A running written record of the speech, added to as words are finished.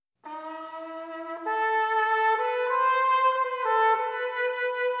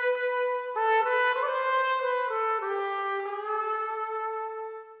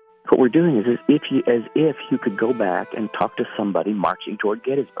we're doing is as if you could go back and talk to somebody marching toward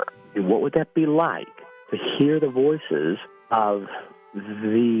Gettysburg. And what would that be like to hear the voices of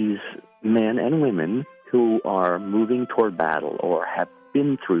these men and women who are moving toward battle or have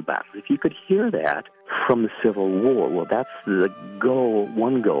been through battle? If you could hear that from the Civil War, well, that's the goal.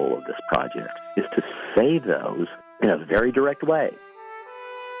 One goal of this project is to save those in a very direct way.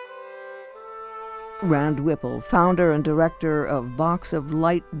 Rand Whipple, founder and director of Box of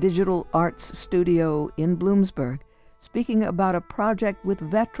Light Digital Arts Studio in Bloomsburg, speaking about a project with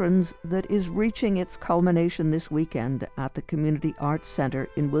veterans that is reaching its culmination this weekend at the Community Arts Center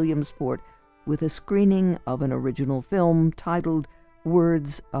in Williamsport with a screening of an original film titled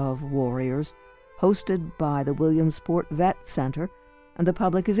Words of Warriors, hosted by the Williamsport Vet Center, and the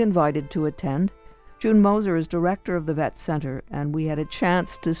public is invited to attend. June Moser is director of the Vet Center, and we had a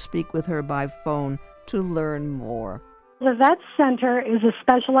chance to speak with her by phone to learn more. The Vet Center is a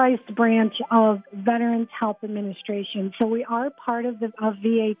specialized branch of Veterans Health Administration. So we are part of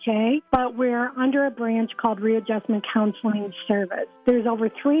VHA, but we're under a branch called Readjustment Counseling Service. There's over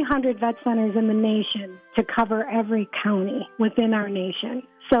 300 vet centers in the nation to cover every county within our nation.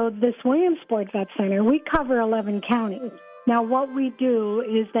 So this Williamsport Vet Center, we cover 11 counties. Now what we do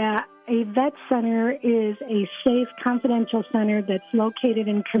is that a vet center is a safe, confidential center that's located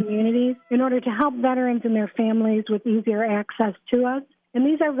in communities in order to help veterans and their families with easier access to us. And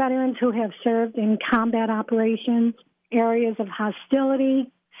these are veterans who have served in combat operations, areas of hostility,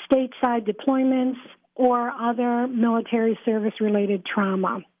 stateside deployments, or other military service-related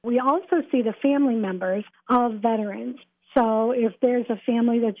trauma. We also see the family members of veterans. So if there's a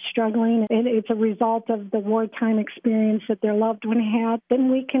family that's struggling and it's a result of the wartime experience that their loved one had,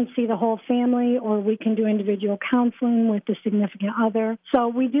 then we can see the whole family, or we can do individual counseling with the significant other. So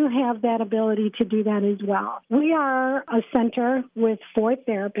we do have that ability to do that as well. We are a center with 4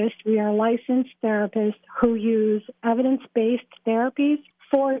 therapists. We are licensed therapists who use evidence-based therapies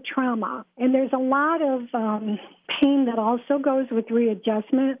for trauma. And there's a lot of pain that also goes with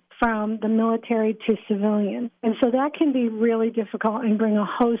readjustment from the military to civilian. And so that can be really difficult and bring a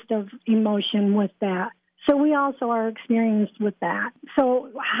host of emotion with that. So we also are experienced with that.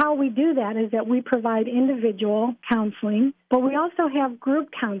 So how we do that is that we provide individual counseling, but we also have group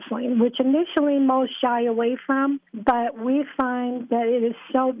counseling, which initially most shy away from, but we find that it is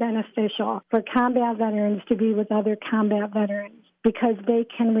so beneficial for combat veterans to be with other combat veterans because they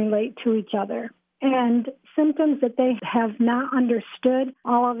can relate to each other. And symptoms that they have not understood,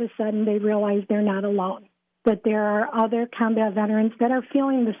 all of a sudden they realize they're not alone, that there are other combat veterans that are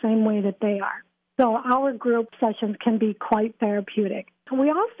feeling the same way that they are. So our group sessions can be quite therapeutic. We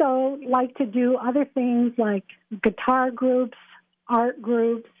also like to do other things like guitar groups, art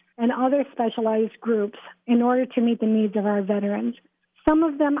groups, and other specialized groups in order to meet the needs of our veterans. Some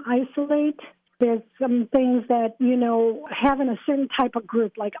of them isolate. There's some things that, having a certain type of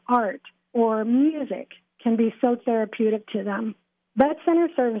group like art or music can be so therapeutic to them. Vet Center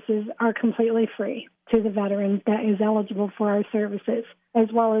services are completely free to the veterans that is eligible for our services, as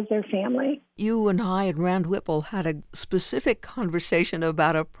well as their family. You and I and Rand Whipple had a specific conversation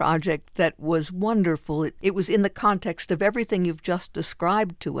about a project that was wonderful. It was in the context of everything you've just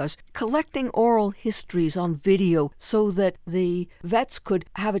described to us, collecting oral histories on video so that the vets could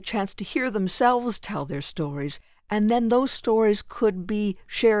have a chance to hear themselves tell their stories. And then those stories could be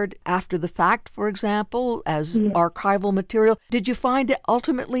shared after the fact, for example, as archival material. Did you find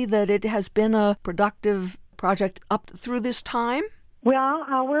ultimately that it has been a productive project up through this time? Well,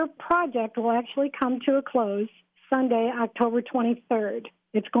 our project will actually come to a close Sunday, October 23rd.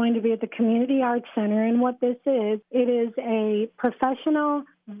 It's going to be at the Community Arts Center, and what this is, it is a professional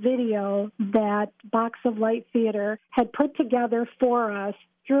video that Box of Light Theater had put together for us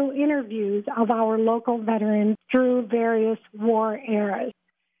through interviews of our local veterans through various war eras.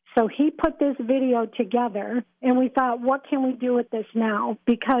 So he put this video together, and we thought, what can we do with this now?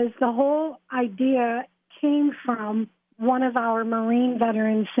 Because the whole idea came from one of our Marine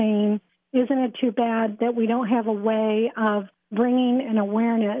veterans saying, isn't it too bad that we don't have a way of bringing an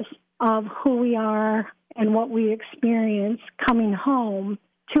awareness of who we are and what we experience coming home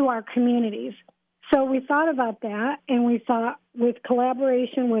to our communities? So we thought about that, and we thought with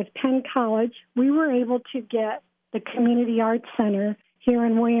collaboration with Penn College, we were able to get the Community Arts Center here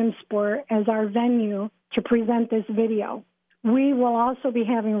in Williamsport as our venue to present this video. We will also be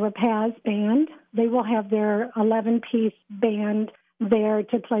having Rapaz Band. They will have their 11-piece band there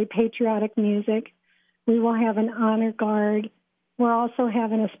to play patriotic music. We will have an honor guard. We're also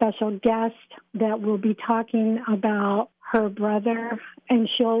having a special guest that will be talking about her brother, and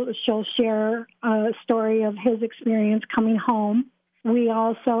she'll share a story of his experience coming home. We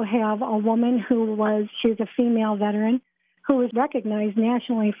also have a woman she's a female veteran, who is recognized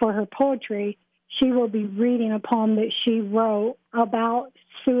nationally for her poetry. She will be reading a poem that she wrote about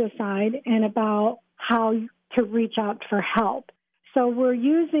suicide and about how to reach out for help. So we're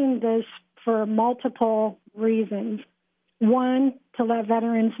using this for multiple reasons. One, to let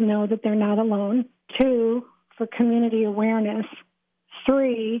veterans know that they're not alone. Two, for community awareness.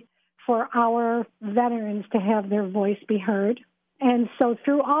 Three, for our veterans to have their voice be heard. And so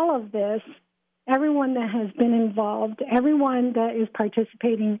through all of this, everyone that has been involved, everyone that is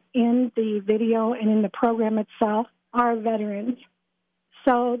participating in the video and in the program itself are veterans.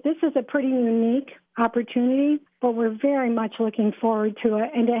 So this is a pretty unique opportunity, but we're very much looking forward to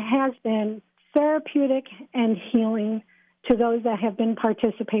it. And it has been therapeutic and healing to those that have been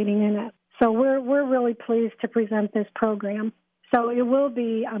participating in it. So we're really pleased to present this program. So it will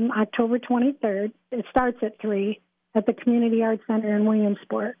be October 23rd. It starts at 3 at the Community Arts Center in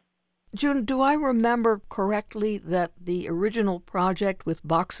Williamsport. June, do I remember correctly that the original project with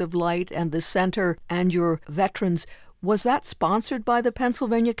Box of Light and the center and your veterans, was that sponsored by the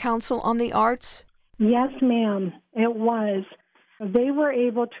Pennsylvania Council on the Arts? Yes, ma'am, it was. They were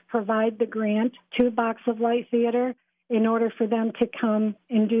able to provide the grant to Box of Light Theater in order for them to come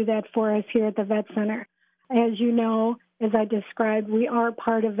and do that for us here at the Vet Center. As you know, as I described, we are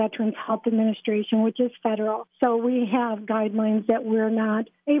part of Veterans Health Administration, which is federal. So we have guidelines that we're not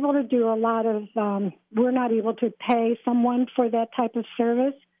able to do we're not able to pay someone for that type of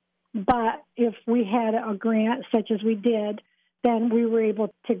service. But if we had a grant such as we did, then we were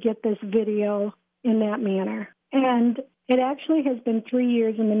able to get this video in that manner. And it actually has been 3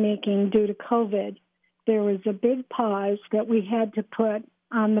 years in the making due to COVID. There was a big pause that we had to put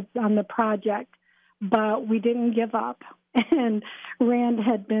on the project, but we didn't give up. And Rand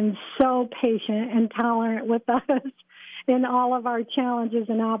had been so patient and tolerant with us in all of our challenges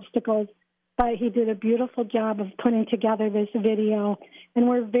and obstacles. But he did a beautiful job of putting together this video, and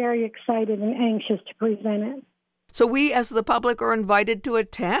we're very excited and anxious to present it. So we, as the public, are invited to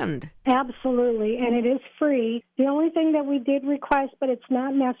attend. Absolutely, and it is free. The only thing that we did request, but it's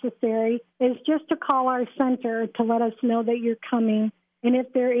not necessary, is just to call our center to let us know that you're coming. And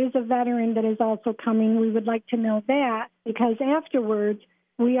if there is a veteran that is also coming, we would like to know that, because afterwards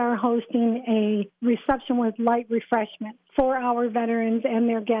we are hosting a reception with light refreshment for our veterans and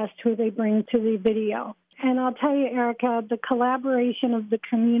their guests who they bring to the video. And I'll tell you, Erica, the collaboration of the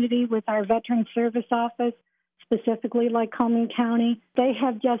community with our Veteran Service Office, specifically Lycoming County, they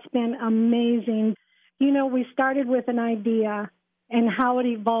have just been amazing. You know, we started with an idea, and how it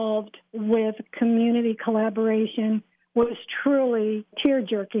evolved with community collaboration was truly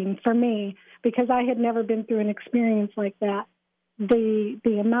tear-jerking for me, because I had never been through an experience like that.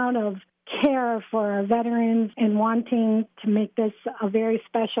 The amount of care for our veterans and wanting to make this a very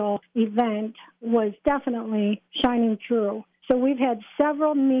special event was definitely shining through. So we've had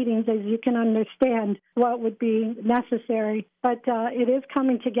several meetings, as you can understand, what would be necessary. But it is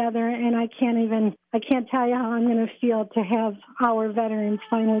coming together, and I can't tell you how I'm going to feel to have our veterans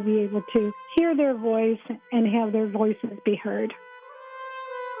finally be able to hear their voice and have their voices be heard.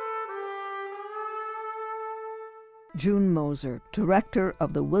 June Moser, director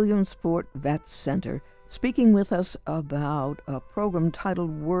of the Williamsport Vets Center, speaking with us about a program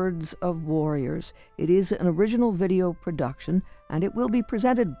titled Words of Warriors. It is an original video production, and it will be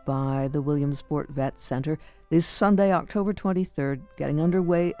presented by the Williamsport Vets Center this Sunday, October 23rd, getting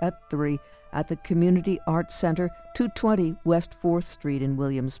underway at 3 at the Community Arts Center, 220 West 4th Street in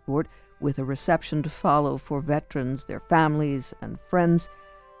Williamsport, with a reception to follow for veterans, their families, and friends.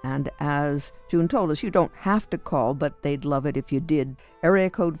 And as June told us, you don't have to call, but they'd love it if you did. Area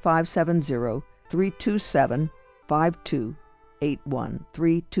code 570-327-5281.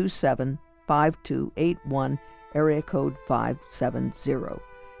 327-5281, area code 570.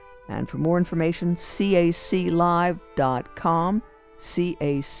 And for more information, caclive.com,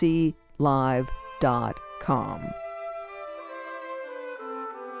 caclive.com.